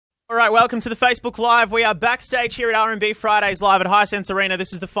All right, welcome to the Facebook Live. We are backstage here at RNB Fridays live at Hisense Arena.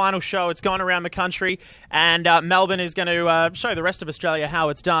 This is the final show. It's gone around the country, and Melbourne is going to show the rest of Australia how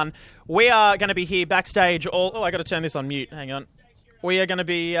it's done. We are going to be here backstage. I got to turn this on mute. Hang on. We are going to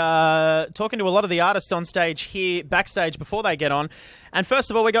be talking to a lot of the artists on stage here backstage before they get on. And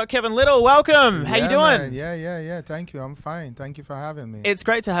first of all, we got Kevin Lyttle. Welcome. How you doing? Man. Yeah. Thank you. I'm fine. Thank you for having me. It's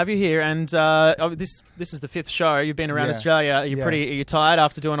great to have you here. And this is the fifth show. You've been around Australia. Are you tired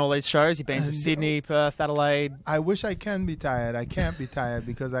after doing all these shows? You've been to Sydney, Perth, Adelaide. I wish I can be tired. I can't be tired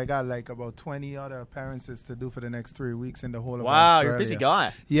because I got like about 20 other appearances to do for the next 3 weeks in the whole of Australia. Wow, you're a busy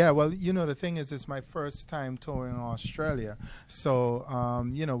guy. Yeah, well, the thing is, it's my first time touring Australia. So,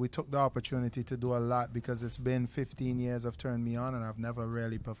 we took the opportunity to do a lot because it's been 15 years of Turn Me On, and I've never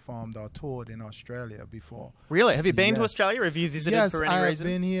really performed or toured in Australia before. Really? Have you been to Australia, or have you visited for any reason? Yes, I've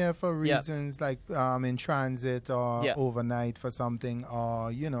been here for reasons like in transit or overnight for something,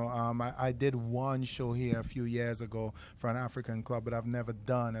 or, I did one show here a few years ago for an African club, but I've never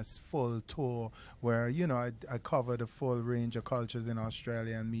done a full tour where, I cover the full range of cultures in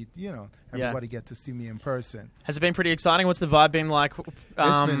Australia and meet, everybody get to see me in person. Has it been pretty exciting? What's the vibe been like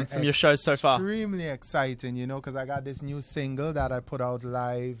from your shows so far? Extremely exciting, because I got this new single that I put out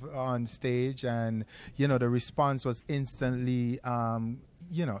live on stage, and the response was instantly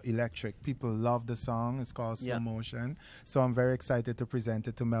electric. People love the song. It's called Slow Motion. So I'm very excited to present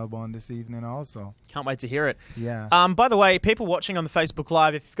it to Melbourne this evening also. Can't wait to hear it. Yeah. By the way, people watching on the Facebook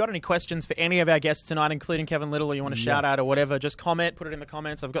Live, if you've got any questions for any of our guests tonight, including Kevin Lyttle, or you want to shout out or whatever, just comment, put it in the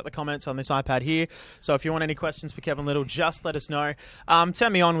comments. I've got the comments on this iPad here. So if you want any questions for Kevin Lyttle, just let us know.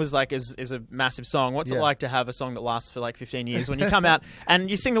 Turn Me On was is a massive song. What's it like to have a song that lasts for like 15 years when you come out and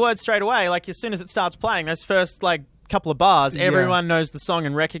you sing the words straight away? Like as soon as it starts playing, those first couple of bars, everyone knows the song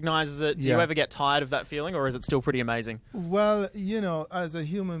and recognizes it. Do you ever get tired of that feeling, or is it still pretty amazing? Well, as a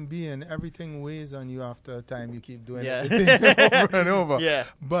human being, everything weighs on you after a time. You keep doing it over and over. Yeah.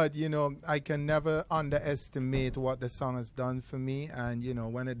 But, I can never underestimate what the song has done for me. And,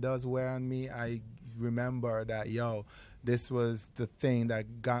 when it does wear on me, I remember that, this was the thing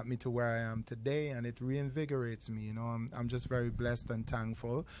that got me to where I am today, and it reinvigorates me. I'm just very blessed and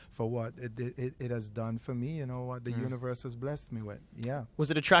thankful for what it has done for me. What the universe has blessed me with. Yeah.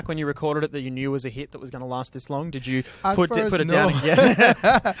 Was it a track when you recorded it that you knew was a hit that was going to last this long? Did you put it no. down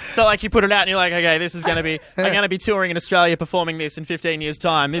again? So you put it out and you're like, okay, this is going to be. I'm going to be touring in Australia, performing this in 15 years'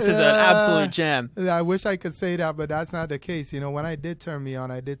 time. This is an absolute jam. I wish I could say that, but that's not the case. When I did Turn Me On,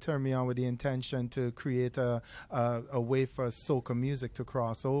 I did Turn Me On with the intention to create a way for soca music to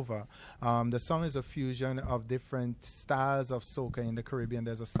cross over. The song is a fusion of different styles of soca in the Caribbean.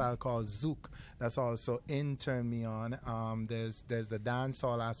 There's a style called zouk that's also in Turn Me On. There's the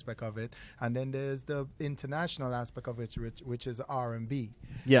dancehall aspect of it, and then there's the international aspect of it, which is R&B.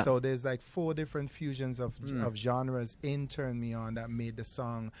 Yeah. So there's 4 different fusions of genres in Turn Me On that made the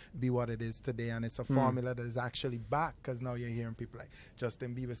song be what it is today, and it's a formula that is actually back, because now you're hearing people like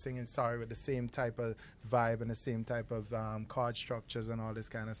Justin Bieber singing Sorry with the same type of vibe and the same type of chord structures and all this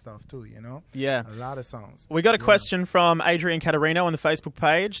kind of stuff too, Yeah. A lot of songs. We got a question from Adrian Caterino on the Facebook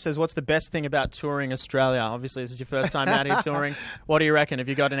page. Says, what's the best thing about touring Australia? Obviously, this is your first time out here touring. What do you reckon? Have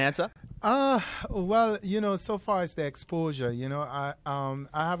you got an answer? Well, so far it's the exposure. I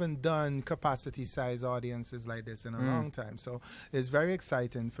haven't done capacity size audiences like this in a long time. So it's very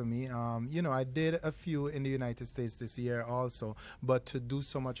exciting for me. I did a few in the United States this year also, but to do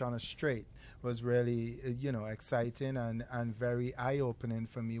so much on a straight was really, exciting and very eye-opening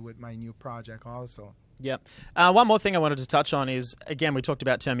for me with my new project also. Yeah. One more thing I wanted to touch on is, again, we talked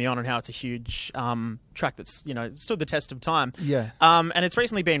about Turn Me On and how it's a huge track that's, stood the test of time. Yeah. And it's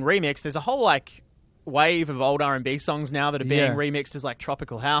recently been remixed. There's a whole, wave of old R&B songs now that are being remixed as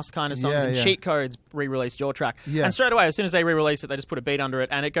tropical house kind of songs, and Cheat Codes re-released your track, and straight away as soon as they re-release it, they just put a beat under it,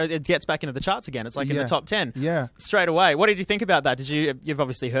 and it gets back into the charts again. It's in the top 10 straight away. What did you think about that? You've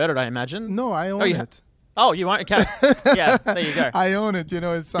obviously heard it, I imagine? No, I own it. Oh, you won't? Okay. Yeah, there you go. I own it.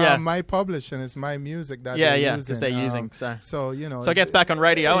 It's my publishing. It's my music that they're using. Because they're using. So so it gets back on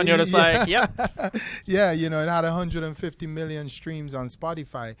radio and you're just like, yep. Yeah, it had 150 million streams on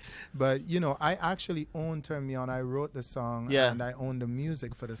Spotify. But, I actually own Turn Me On. I wrote the song and I own the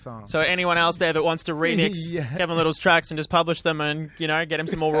music for the song. So anyone else there that wants to remix Kevin Lyttle's tracks and just publish them and, get him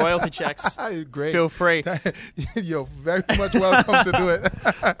some more royalty checks, great. Feel free. You're very much welcome to do it.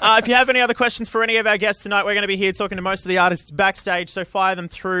 If you have any other questions for any of our guests tonight, we're going to be here talking to most of the artists backstage, so fire them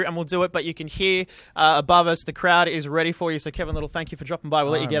through and we'll do it. But you can hear above us, the crowd is ready for you. So Kevin Lyttle, thank you for dropping by.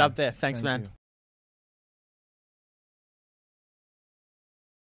 We'll let you get up there. Thanks, man.